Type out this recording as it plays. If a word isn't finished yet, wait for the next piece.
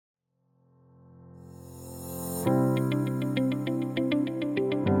You're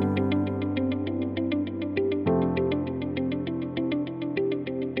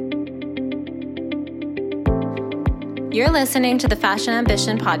listening to the Fashion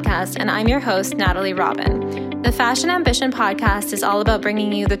Ambition podcast, and I'm your host, Natalie Robin. The Fashion Ambition podcast is all about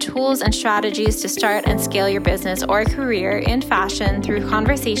bringing you the tools and strategies to start and scale your business or career in fashion through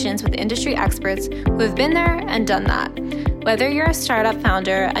conversations with industry experts who have been there and done that. Whether you're a startup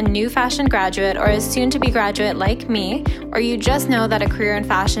founder, a new fashion graduate, or a soon-to-be graduate like me, or you just know that a career in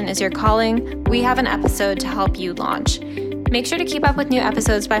fashion is your calling, we have an episode to help you launch. Make sure to keep up with new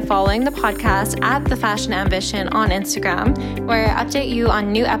episodes by following the podcast at The Fashion Ambition on Instagram, where I update you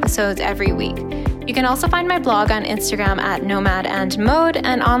on new episodes every week. You can also find my blog on Instagram at Nomad and Mode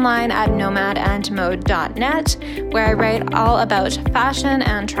and online at nomadandmode.net, where I write all about fashion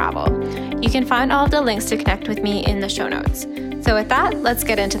and travel. You can find all of the links to connect with me in the show notes. So with that, let's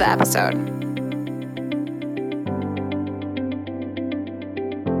get into the episode.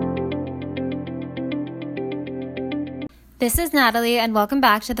 This is Natalie, and welcome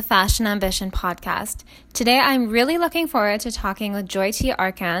back to the Fashion Ambition podcast. Today, I'm really looking forward to talking with Joy T.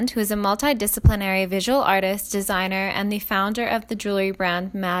 Arcand, who is a multidisciplinary visual artist, designer, and the founder of the jewelry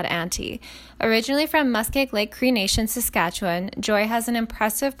brand Mad Auntie. Originally from Muskeg Lake, Cree Nation, Saskatchewan, Joy has an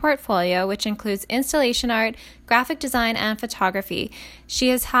impressive portfolio which includes installation art, graphic design, and photography. She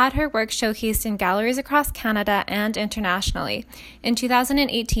has had her work showcased in galleries across Canada and internationally. In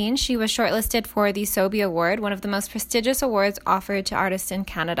 2018, she was shortlisted for the Sobey Award, one of the most prestigious awards offered to artists in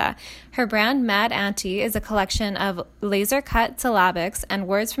Canada. Her brand, Mad Auntie, is a collection of laser-cut syllabics and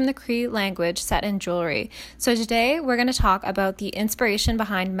words from the Cree language set in jewelry. So today, we're going to talk about the inspiration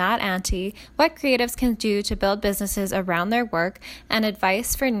behind Mad Auntie, what creatives can do to build businesses around their work, and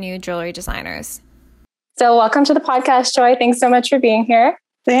advice for new jewelry designers. So welcome to the podcast, Joy. Thanks so much for being here.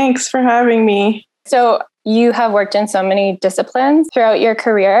 Thanks for having me. So you have worked in so many disciplines throughout your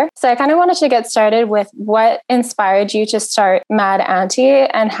career. So I kind of wanted to get started with what inspired you to start Mad Auntie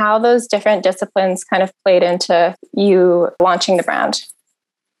and how those different disciplines kind of played into you launching the brand.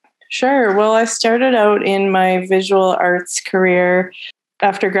 Sure. Well, I started out in my visual arts career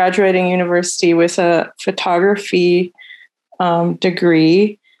after graduating university with a photography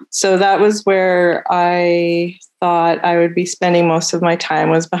degree. So that was where I thought I would be spending most of my time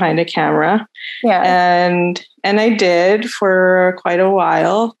was behind a camera. Yeah. And I did for quite a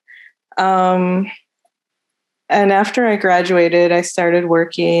while. And after I graduated, I started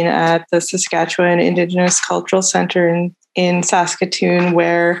working at the Saskatchewan Indigenous Cultural Centre in Saskatoon,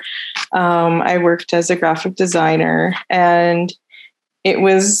 where I worked as a graphic designer. And it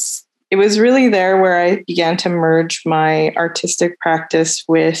was really there where I began to merge my artistic practice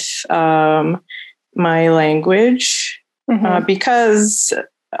with my language, because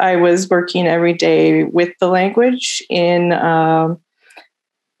I was working every day with the language in a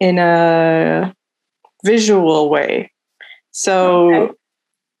visual way. So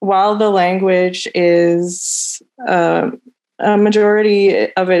while the language is a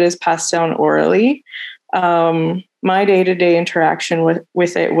majority of it is passed down orally, my day-to-day interaction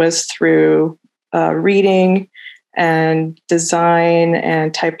with it was through reading and design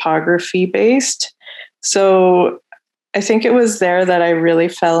and typography based. So I think it was there that I really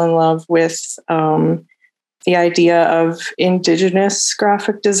fell in love with the idea of Indigenous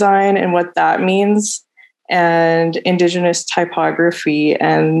graphic design and what that means, and Indigenous typography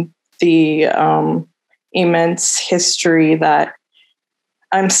and the immense history that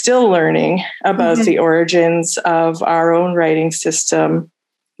I'm still learning about the origins of our own writing system,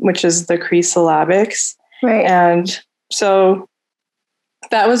 which is the Cree syllabics. Right. And so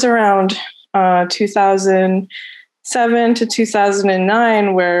that was around 2007 to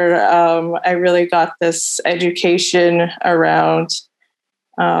 2009 where I really got this education around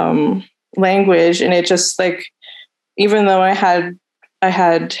language. And it just even though I had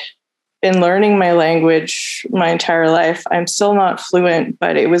been learning my language my entire life, I'm still not fluent,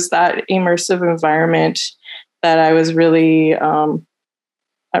 but it was that immersive environment that I was really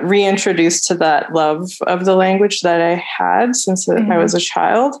reintroduced to that love of the language that I had since I was a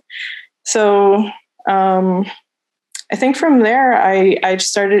child. So I think from there, I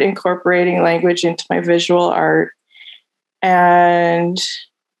started incorporating language into my visual art. And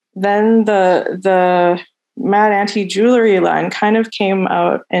then the Mad Auntie jewelry line kind of came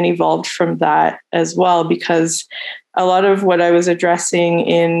out and evolved from that as well, because a lot of what I was addressing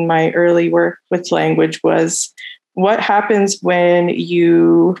in my early work with language was what happens when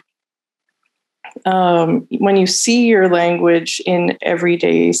you see your language in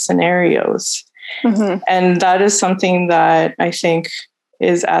everyday scenarios. And that is something that I think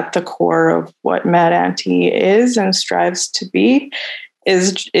is at the core of what Mad Auntie is and strives to be,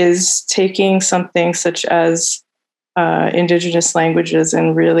 is taking something such as Indigenous languages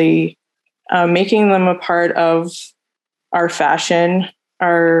and really making them a part of our fashion,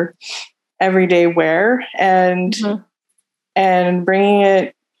 our everyday wear, and bringing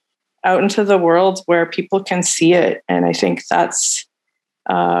it out into the world where people can see it. And I think that's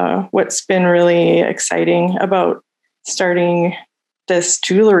what's been really exciting about starting this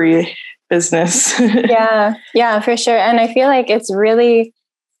jewelry business. Yeah, for sure. And I feel like it's really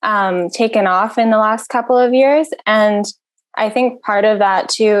taken off in the last couple of years. And I think part of that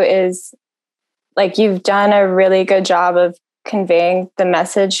too is like you've done a really good job of conveying the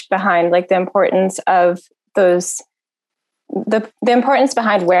message behind like the importance of those, the importance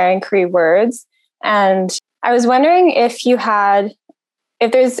behind wearing Cree words. And I was wondering if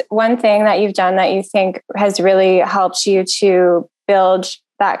there's one thing that you've done that you think has really helped you to build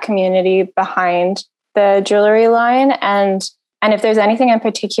that community behind the jewelry line, and if there's anything in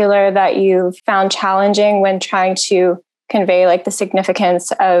particular that you've found challenging when trying to convey like the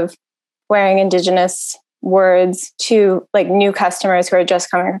significance of wearing Indigenous words to like new customers who are just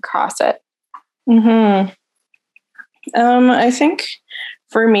coming across it. I think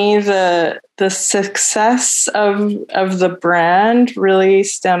for me, the success of the brand really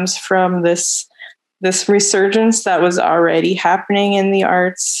stems from this resurgence that was already happening in the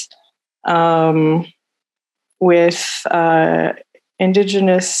arts, with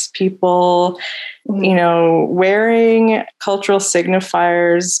Indigenous people, wearing cultural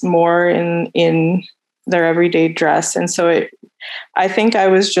signifiers more in their everyday dress. And so I think I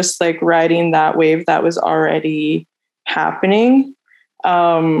was just like riding that wave that was already happening.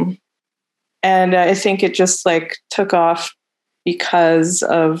 And I think it just like took off because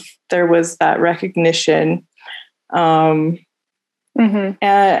there was that recognition. And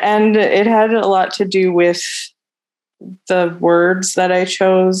it had a lot to do with the words that I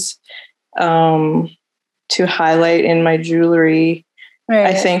chose to highlight in my jewelry. Right.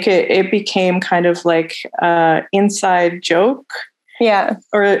 I think it became kind of like an inside joke. Yeah.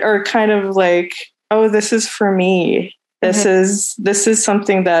 Or kind of like, oh, this is for me. This is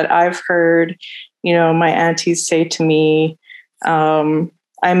something that I've heard, my aunties say to me.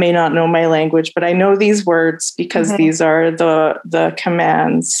 I may not know my language, but I know these words because these are the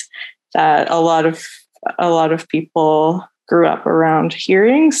commands that a lot of people grew up around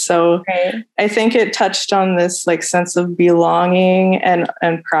hearing. So I think it touched on this like sense of belonging and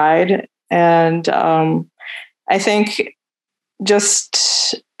pride. And I think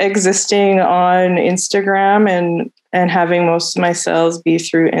just existing on Instagram and having most of my sales be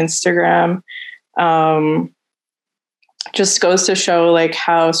through Instagram just goes to show like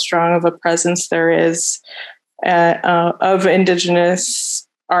how strong of a presence there is of Indigenous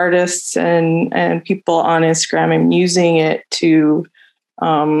artists and people on Instagram and using it to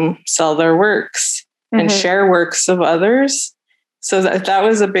sell their works and share works of others. So that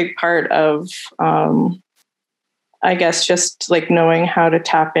was a big part of, I guess, just like knowing how to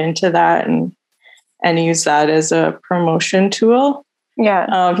tap into that and use that as a promotion tool.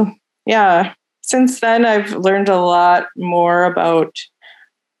 Yeah. Since then, I've learned a lot more about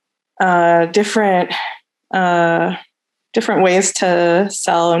different ways to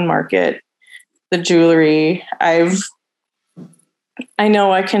sell and market the jewelry. I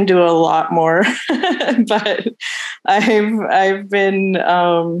know I can do a lot more, but I've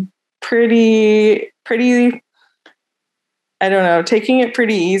been pretty, I don't know, taking it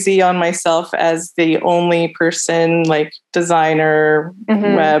pretty easy on myself as the only person, like designer,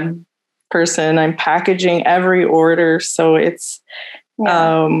 web person. I'm packaging every order. So it's,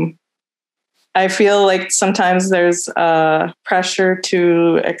 I feel like sometimes there's pressure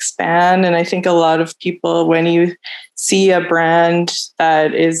to expand. And I think a lot of people, when you see a brand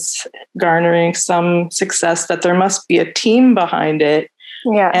that is garnering some success, that there must be a team behind it.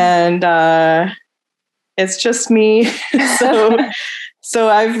 Yeah. And it's just me. So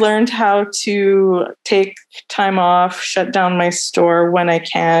I've learned how to take time off, shut down my store when I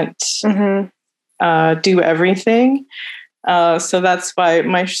can't do everything. So that's why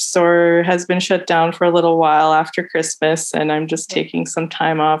my store has been shut down for a little while after Christmas, and I'm just taking some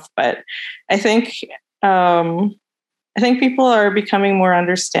time off. But I think people are becoming more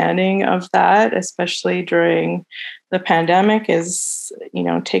understanding of that, especially during the pandemic, is,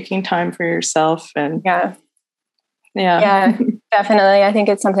 taking time for yourself. And yeah, definitely. I think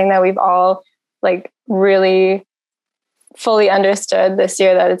it's something that we've all like really fully understood this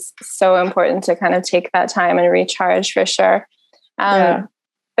year, that it's so important to kind of take that time and recharge for sure.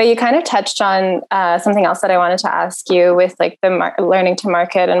 But you kind of touched on something else that I wanted to ask you with like the learning to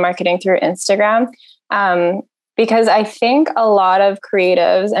market and marketing through Instagram. Because I think a lot of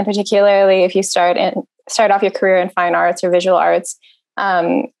creatives, and particularly if you start off your career in fine arts or visual arts,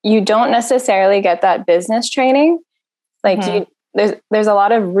 you don't necessarily get that business training. Like there's a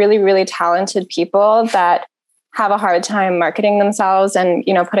lot of really, really talented people that have a hard time marketing themselves and,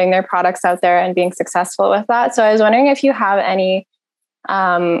 you know, putting their products out there and being successful with that. So I was wondering if you have any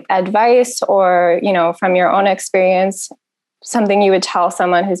advice or, you know, from your own experience, something you would tell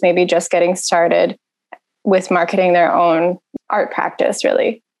someone who's maybe just getting started with marketing their own art practice,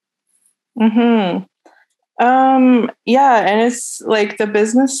 really. Yeah. And it's like the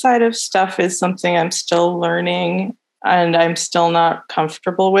business side of stuff is something I'm still learning and I'm still not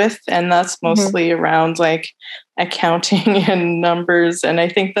comfortable with. And that's mostly around like accounting and numbers. And I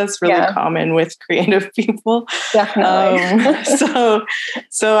think that's really common with creative people. Definitely.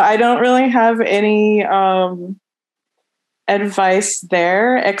 So I don't really have any advice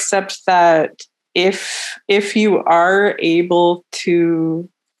there, except that if you are able to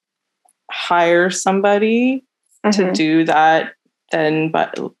hire somebody to do that,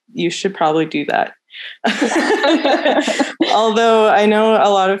 but you should probably do that. Although I know a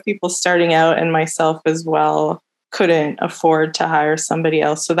lot of people starting out, and myself as well, couldn't afford to hire somebody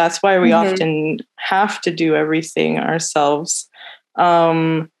else. So that's why we often have to do everything ourselves.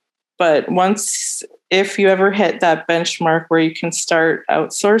 But if you ever hit that benchmark where you can start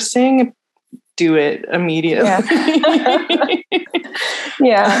outsourcing, do it immediately.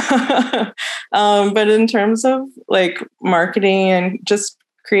 But in terms of like marketing and just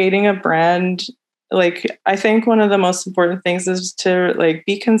creating a brand, like I think one of the most important things is to like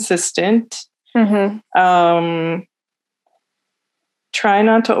be consistent. Try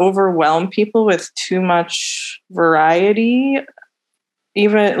not to overwhelm people with too much variety.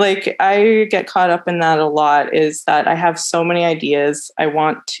 Even like I get caught up in that a lot, is that I have so many ideas. I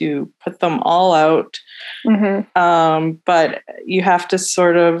want to put them all out. But you have to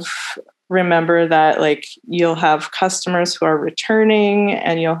sort of remember that like you'll have customers who are returning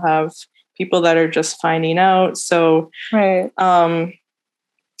and you'll have people that are just finding out. So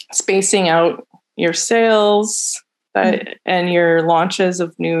spacing out your sales and your launches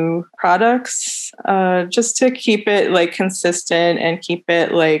of new products, just to keep it like consistent and keep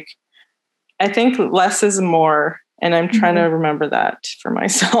it like, I think less is more. And I'm trying to remember that for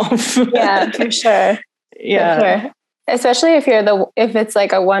myself. Yeah, for sure. Yeah. For sure. Especially if it's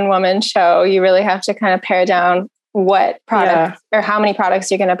like a one woman show, you really have to kind of pare down what products or how many products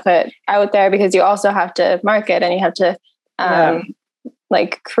you're going to put out there, because you also have to market and you have to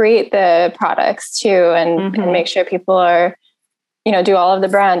like create the products too, and make sure people are, you know, do all of the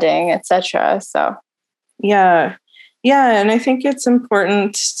branding, etc. So yeah. And I think it's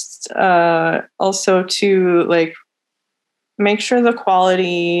important also to like make sure the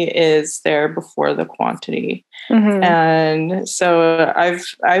quality is there before the quantity. And so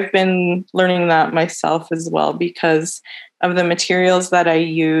I've been learning that myself as well, because of the materials that I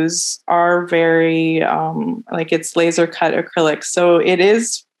use are very like it's laser cut acrylic. So it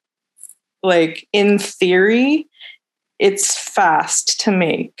is like, in theory, it's fast to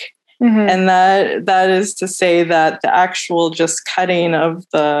make. And that is to say that the actual just cutting of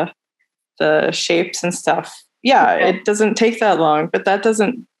the shapes and stuff, it doesn't take that long, but that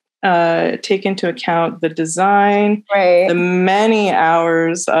doesn't take into account the design, the many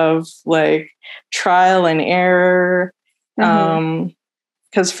hours of like trial and error.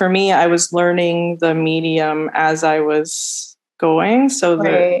 Because for me, I was learning the medium as I was going. So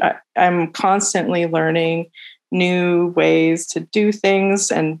I'm constantly learning new ways to do things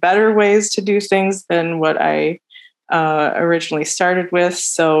and better ways to do things than what I originally started with.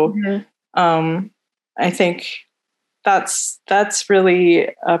 So I think that's really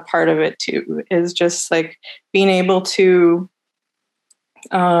a part of it too, is just like being able to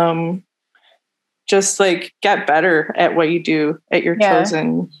just like get better at what you do at your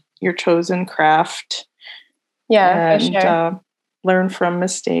chosen craft. Yeah, and for sure. Learn from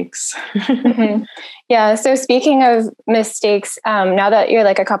mistakes. Yeah. So speaking of mistakes, now that you're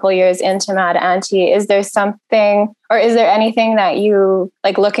like a couple years into Mad Auntie, is there something, or is there anything that you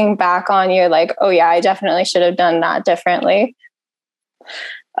like looking back on, you're like, oh yeah, I definitely should have done that differently?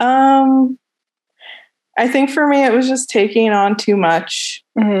 I think for me, it was just taking on too much.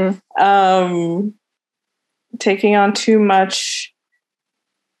 Taking on too much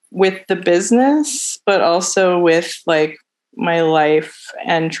with the business, but also with like my life,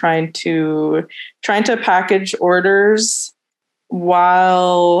 and trying to package orders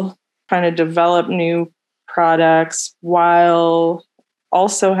while trying to develop new products, while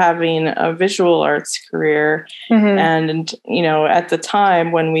also having a visual arts career. And, you know, at the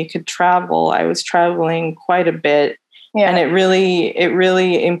time when we could travel, I was traveling quite a bit. And it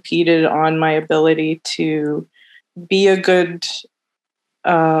really impeded on my ability to be a good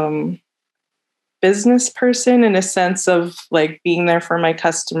business person, in a sense of like being there for my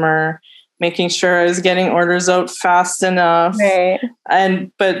customer, making sure I was getting orders out fast enough,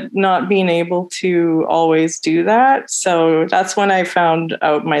 but not being able to always do that. So that's when I found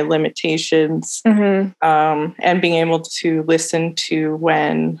out my limitations, and being able to listen to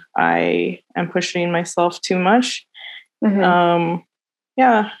when I am pushing myself too much. I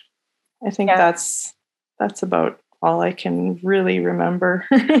think that's about all I can really remember.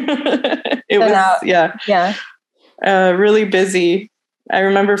 Really busy. I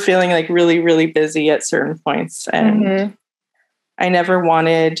remember feeling like really, really busy at certain points, and I never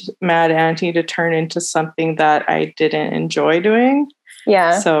wanted Mad Auntie to turn into something that I didn't enjoy doing.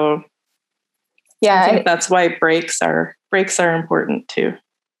 So I think that's why breaks are important too.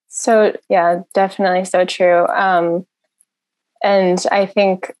 So definitely so true. And I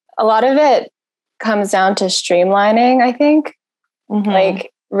think a lot of it comes down to streamlining, I think,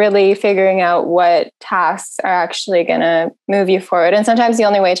 like really figuring out what tasks are actually going to move you forward. And sometimes the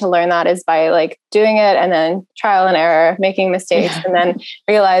only way to learn that is by like doing it and then trial and error, making mistakes, and then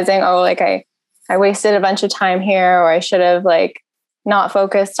realizing, oh, like I wasted a bunch of time here, or I should have like not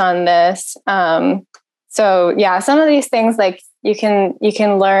focused on this. So some of these things like you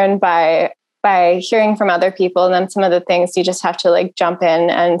can learn by hearing from other people, and then some of the things you just have to like jump in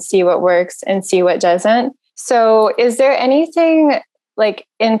and see what works and see what doesn't. So is there anything like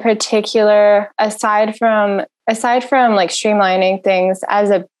in particular, aside from like streamlining things as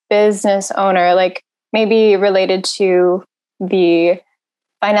a business owner, like maybe related to the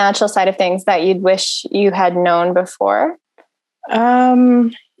financial side of things, that you'd wish you had known before?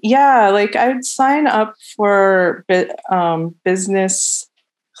 Like I would sign up for business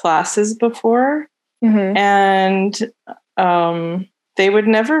classes before, and they would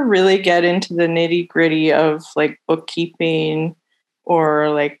never really get into the nitty gritty of like bookkeeping or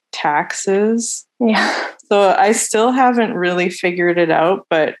like taxes. So I still haven't really figured it out,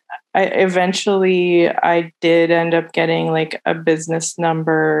 but I did end up getting like a business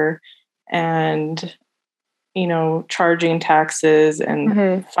number, and you know, charging taxes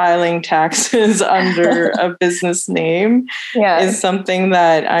and filing taxes under a business name is something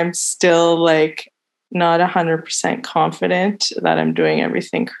that I'm still like not 100% confident that I'm doing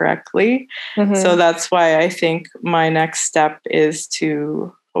everything correctly. So that's why I think my next step is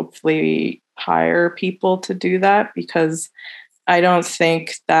to hopefully hire people to do that, because I don't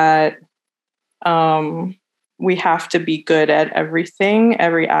think that we have to be good at everything,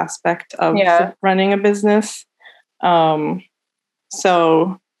 every aspect of running a business.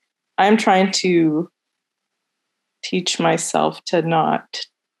 So I'm trying to teach myself to not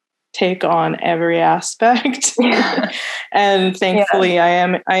take on every aspect. And thankfully I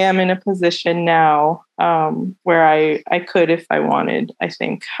am in a position now where I could, if I wanted, I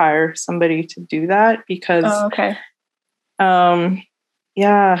think, hire somebody to do that, because I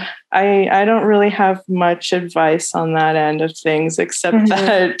don't really have much advice on that end of things, except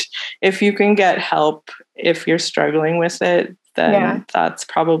that if you can get help, if you're struggling with it, then that's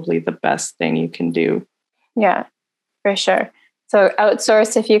probably the best thing you can do. Yeah, for sure. So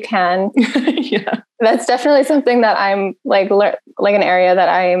outsource if you can. That's definitely something that I'm like an area that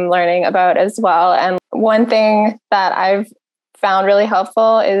I'm learning about as well. And one thing that I've found really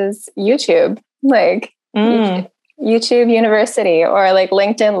helpful is YouTube, like YouTube University, or like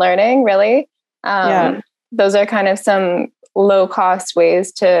LinkedIn Learning, really. Those are kind of some low cost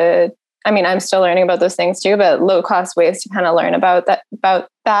ways to, I mean, I'm still learning about those things too, but low cost ways to kind of learn about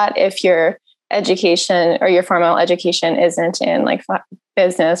that if your education or your formal education isn't in like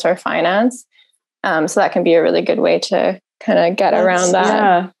business or finance. So that can be a really good way to kind of get around that.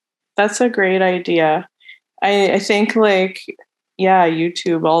 Yeah, that's a great idea. I think like,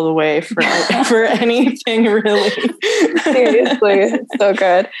 YouTube all the way for anything really. Seriously, it's so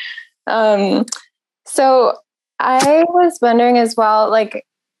good. So I was wondering as well, like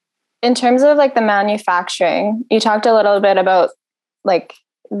in terms of like the manufacturing, you talked a little bit about like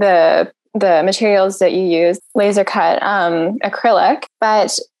the materials that you use, laser cut, acrylic,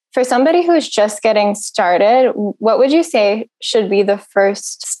 but for somebody who's just getting started, what would you say should be the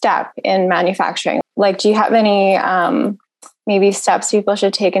first step in manufacturing? Like, do you have any maybe steps people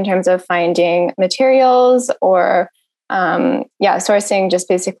should take in terms of finding materials, or sourcing just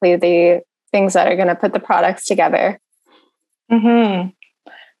basically the things that are going to put the products together?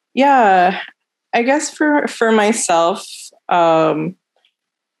 Yeah, I guess for myself,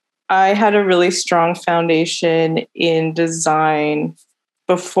 I had a really strong foundation in design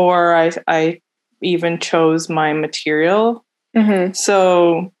before I even chose my material. Mm-hmm.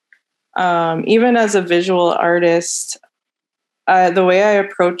 So even as a visual artist, the way I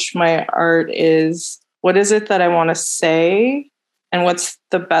approach my art is, what is it that I want to say? And what's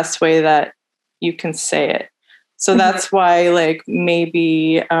the best way that you can say it? So that's why, like,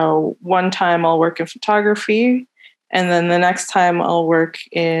 maybe one time I'll work in photography, and then the next time I'll work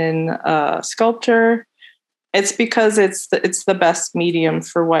in sculpture. It's because it's the best medium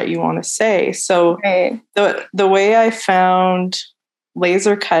for what you want to say. So the way I found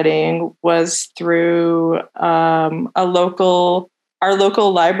laser cutting was through our local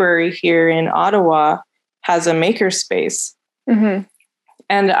library here in Ottawa has a makerspace. Mm-hmm.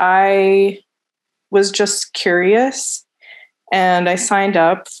 And I was just curious, and I signed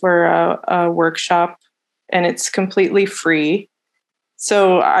up for a workshop, and it's completely free.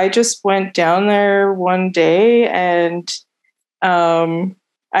 So I just went down there one day, and I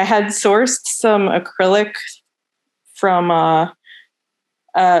had sourced some acrylic from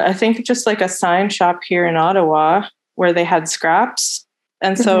I think just like a sign shop here in Ottawa where they had scraps.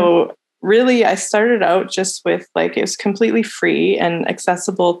 And so really I started out just with, like, it was completely free and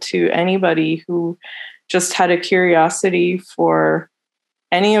accessible to anybody who just had a curiosity for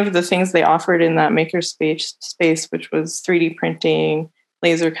any of the things they offered in that space, which was 3D printing,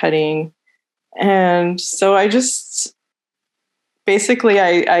 laser cutting. And so I just basically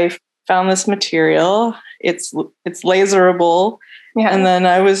I found this material. It's laserable. Yeah. And then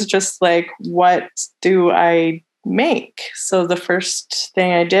I was just like, what do I make? So the first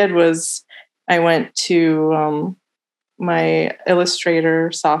thing I did was I went to my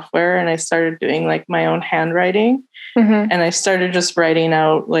Illustrator software, and I started doing like my own handwriting. And I started just writing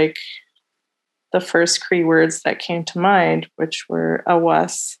out like the first Cree words that came to mind, which were a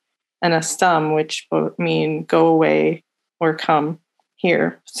was and a stum, which both mean go away or come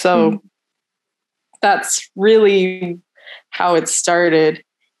here. So that's really how it started.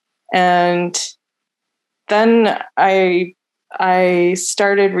 And then I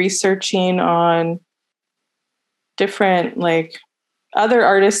started researching on different, like, other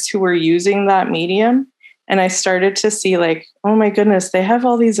artists who were using that medium. And I started to see, like, oh my goodness, they have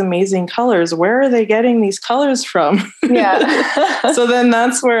all these amazing colors. Where are they getting these colors from? Yeah. So then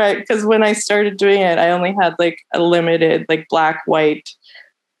that's where because when I started doing it, I only had like a limited, like, black, white,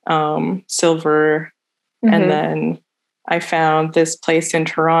 silver. And then I found this place in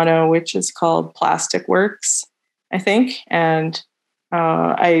Toronto, which is called Plastic Works, I think. And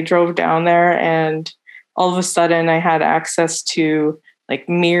I drove down there, and all of a sudden I had access to like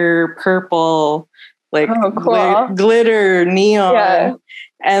mirror purple, like glitter, neon. Yeah.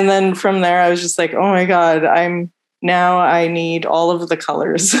 And then from there I was just like, oh my God, I need all of the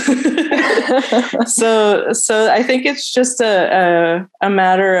colors. So I think it's just a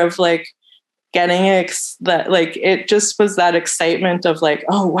matter of like getting that, like, it just was that excitement of like,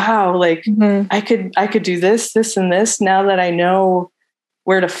 oh wow, like I could do this and this now that I know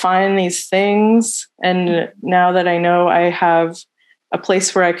where to find these things. And now that I know I have a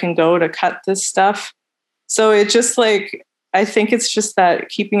place where I can go to cut this stuff. So it just, like, I think it's just that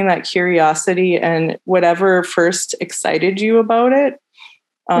keeping that curiosity and whatever first excited you about it.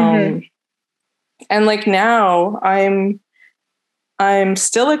 And like now I'm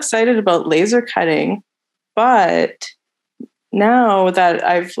still excited about laser cutting, but now that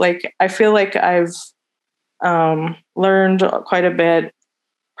I feel like I've learned quite a bit,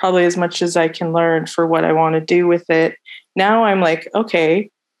 probably as much as I can learn for what I want to do with it. Now I'm like,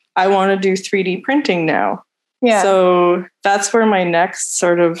 okay, I want to do 3D printing now. Yeah. So that's where my next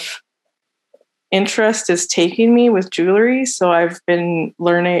sort of interest is taking me with jewelry. So I've been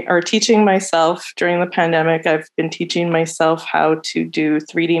learning or teaching myself during the pandemic. I've been teaching myself how to do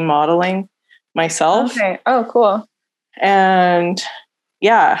 3D modeling myself. Okay. Oh, cool. And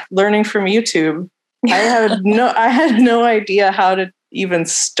yeah, learning from YouTube. I had no idea how to even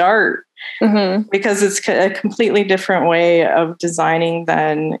start because it's a completely different way of designing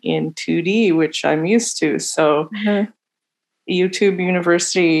than in 2D, which I'm used to. So YouTube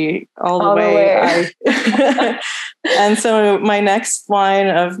University all the way. And so my next line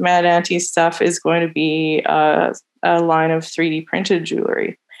of Mad Auntie stuff is going to be a line of 3D printed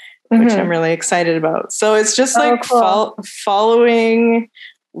jewelry, which I'm really excited about. So it's just following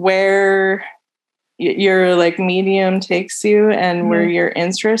where your like medium takes you and where your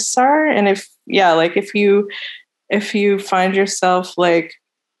interests are. And if you find yourself like,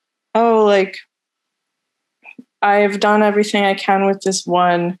 oh, like, I've done everything I can with this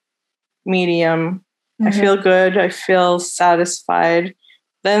one medium. I feel good. I feel satisfied.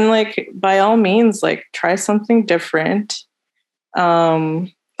 then like by all means, like try something different.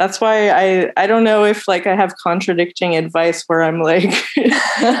 That's why I don't know if like I have contradicting advice where I'm like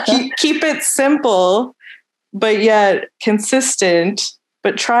keep it simple, but yet consistent,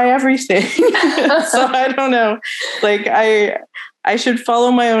 but try everything. So I don't know. Like I should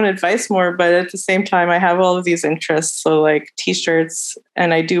follow my own advice more, but at the same time I have all of these interests. So like t-shirts,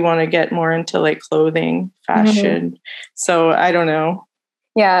 and I do want to get more into like clothing, fashion. So I don't know.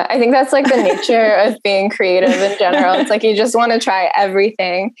 Yeah, I think that's like the nature of being creative in general. It's like you just want to try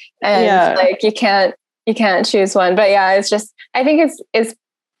everything, and like you can't choose one. But yeah, it's just, I think it's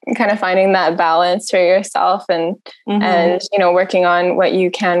kind of finding that balance for yourself, and you know, working on what you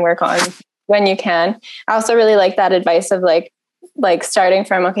can work on when you can. I also really like that advice of like starting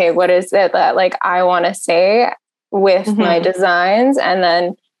from, okay, what is it that like I want to say with my designs, and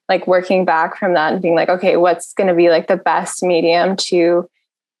then like working back from that and being like, okay, what's going to be like the best medium to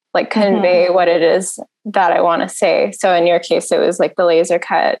like convey what it is that I want to say. So in your case, it was like the laser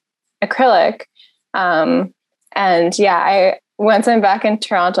cut acrylic. And yeah, once I'm back in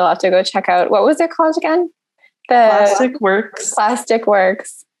Toronto, I'll have to go check out, what was it called again? The Plastic Works. Plastic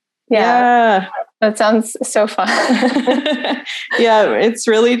Works. Yeah. That sounds so fun. Yeah, it's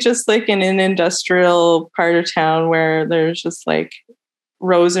really just like in an industrial part of town where there's just like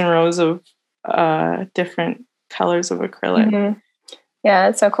rows and rows of different colors of acrylic. Yeah,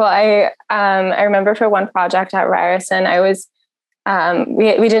 it's so cool. I remember for one project at Ryerson, I was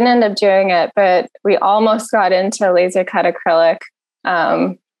we didn't end up doing it, but we almost got into laser cut acrylic.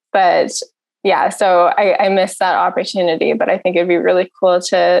 But yeah, so I missed that opportunity, but I think it'd be really cool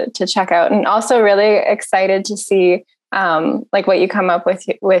to check out, and also really excited to see like what you come up with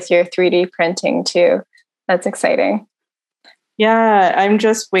your 3D printing too. That's exciting. Yeah, I'm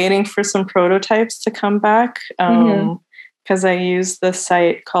just waiting for some prototypes to come back. Because I use the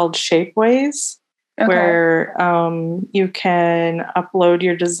site called Shapeways, where you can upload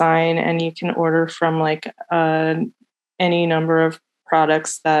your design and you can order from like any number of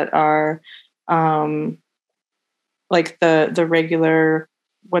products that are like the regular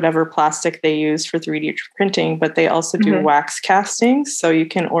whatever plastic they use for 3D printing, but they also do wax castings. So you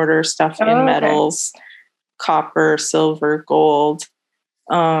can order stuff in metals, copper, silver, gold.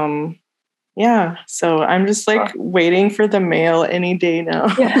 Yeah, so I'm just like waiting for the mail any day now.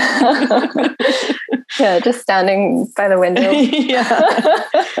 Yeah, just standing by the window.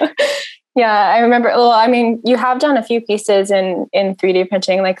 Yeah, I remember. Well, I mean, you have done a few pieces in 3D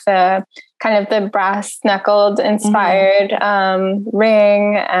printing, like the kind of the brass knuckled inspired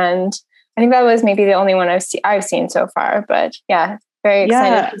ring, and I think that was maybe the only one I've seen so far. But yeah, very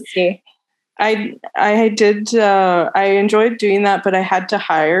excited to see. I did. I enjoyed doing that, but I had to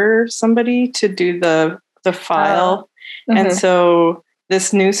hire somebody to do the file, and so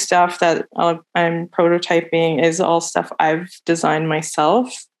this new stuff that I'm prototyping is all stuff I've designed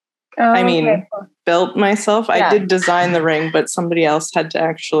myself. I mean, built myself. I did design the ring, but somebody else had to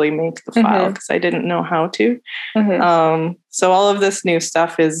actually make the file because I didn't know how to. So all of this new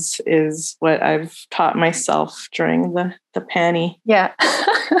stuff is what I've taught myself during the panny. Yeah.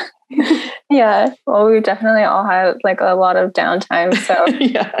 Yeah. Well, we definitely all had like a lot of downtime, so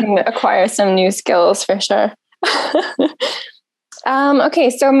you can acquire some new skills for sure. Okay.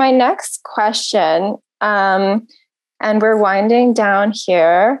 So my next question, and we're winding down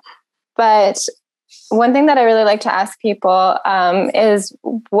here, but one thing that I really like to ask people is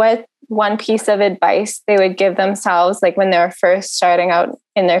what one piece of advice they would give themselves, like when they're first starting out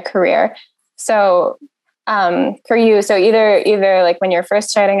in their career. So for you, so either like when you're first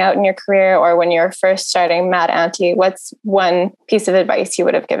starting out in your career or when you're first starting Mad Auntie, what's one piece of advice you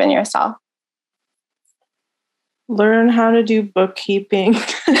would have given yourself? Learn how to do bookkeeping.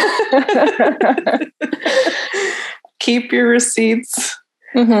 Keep your receipts.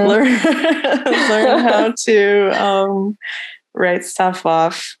 Learn how to write stuff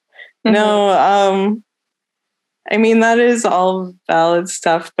off. No, I mean, that is all valid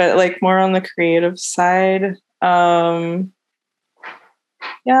stuff, but like more on the creative side. Yeah,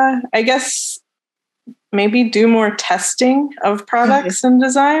 I guess maybe do more testing of products and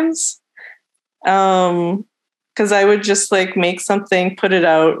designs. Because I would just like make something, put it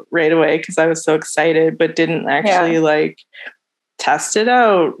out right away because I was so excited, but didn't actually like test it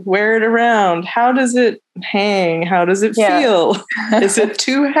out, wear it around. How does it hang? How does it feel? Is it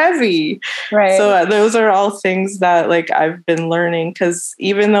too heavy? Right. So those are all things that like I've been learning, because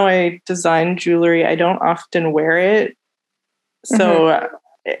even though I design jewelry, I don't often wear it. So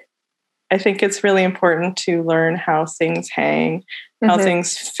I think it's really important to learn how things hang, how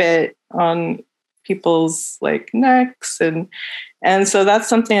things fit on people's like necks, and so that's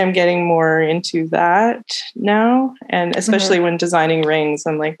something I'm getting more into that now, and especially when designing rings,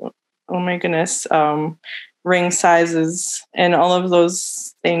 I'm like, oh my goodness, ring sizes and all of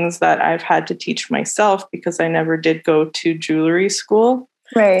those things that I've had to teach myself because I never did go to jewelry school.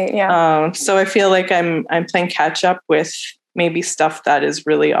 Right. Yeah. So I feel like I'm playing catch up with maybe stuff that is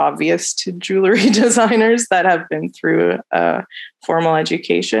really obvious to jewelry designers that have been through formal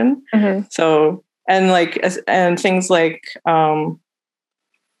education. So, and things like,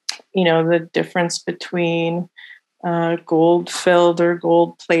 the difference between gold filled or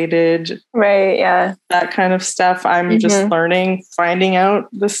gold plated. Right. Yeah. That kind of stuff. I'm just learning, finding out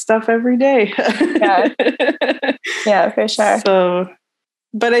this stuff every day. Yeah. Yeah, for sure. So,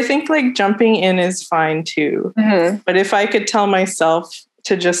 but I think like jumping in is fine too. But if I could tell myself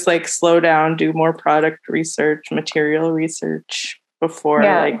to just like slow down, do more product research, material research before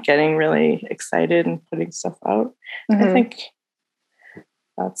like getting really excited and putting stuff out, I think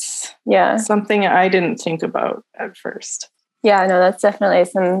that's something I didn't think about at first. Yeah, no, that's definitely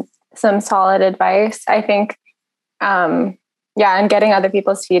some solid advice. I think, and getting other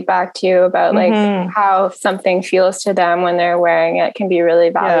people's feedback too about like how something feels to them when they're wearing it can be really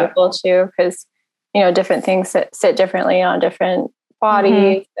valuable too, because different things sit differently on different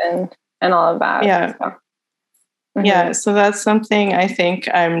bodies and all of that. Yeah. So. Yeah, so that's something I think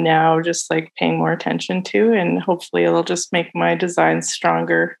I'm now just like paying more attention to, and hopefully it'll just make my designs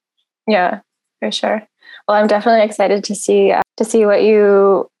stronger. Yeah, for sure. Well, I'm definitely excited to see what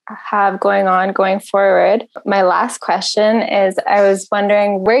you have going forward. My last question is, I was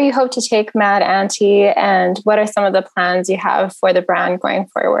wondering where you hope to take Mad Auntie and what are some of the plans you have for the brand going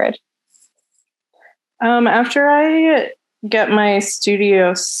forward? After I get my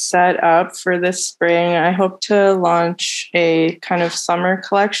studio set up for this spring, I hope to launch a kind of summer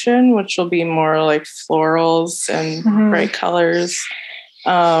collection, which will be more like florals and bright colors.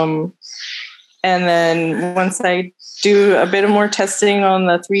 And then once I do a bit of more testing on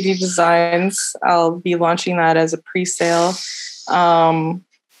the 3D designs, I'll be launching that as a pre-sale.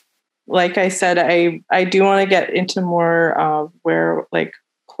 Like I said, I do want to get into more wear like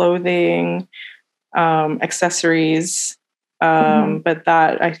clothing, accessories, but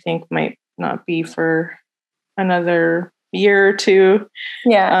that I think might not be for another year or two.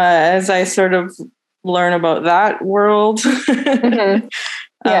 As I sort of learn about that world.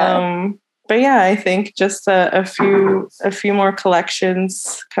 But yeah, I think just a few more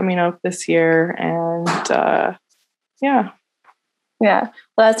collections coming out this year, and yeah. Well,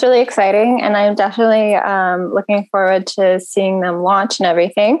 that's really exciting, and I'm definitely looking forward to seeing them launch and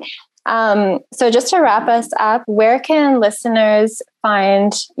everything. So just to wrap us up, where can listeners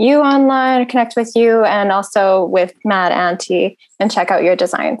find you online, connect with you, and also with Mad Auntie and check out your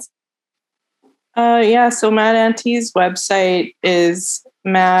designs? So Mad Auntie's website is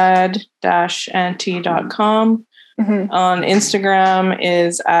mad-auntie.com. On Instagram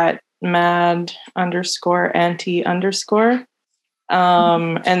is at mad_auntie_.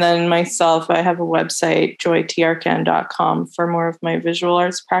 And then myself, I have a website, joytarcand.com, for more of my visual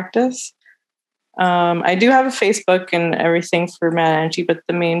arts practice. I do have a Facebook and everything for Mad Auntie, but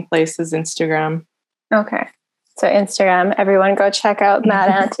the main place is Instagram. Okay. So Instagram, everyone go check out Mad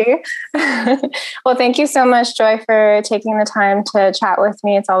Auntie. Well, thank you so much, Joy, for taking the time to chat with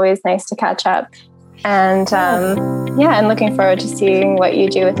me. It's always nice to catch up. And and looking forward to seeing what you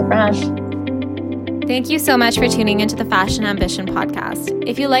do with the brand. Thank you so much for tuning into the Fashion Ambition podcast.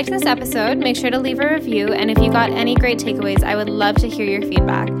 If you liked this episode, make sure to leave a review. And if you got any great takeaways, I would love to hear your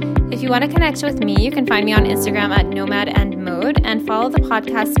feedback. If you want to connect with me, you can find me on Instagram at @nomadandmode and follow the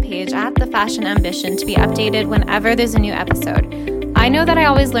podcast page at The Fashion Ambition to be updated whenever there's a new episode. I know that I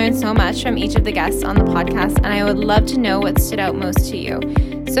always learn so much from each of the guests on the podcast, and I would love to know what stood out most to you.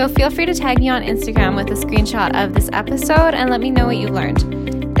 So feel free to tag me on Instagram with a screenshot of this episode and let me know what you learned.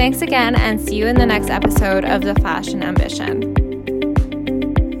 Thanks again, and see you in the next episode of The Fashion Ambition.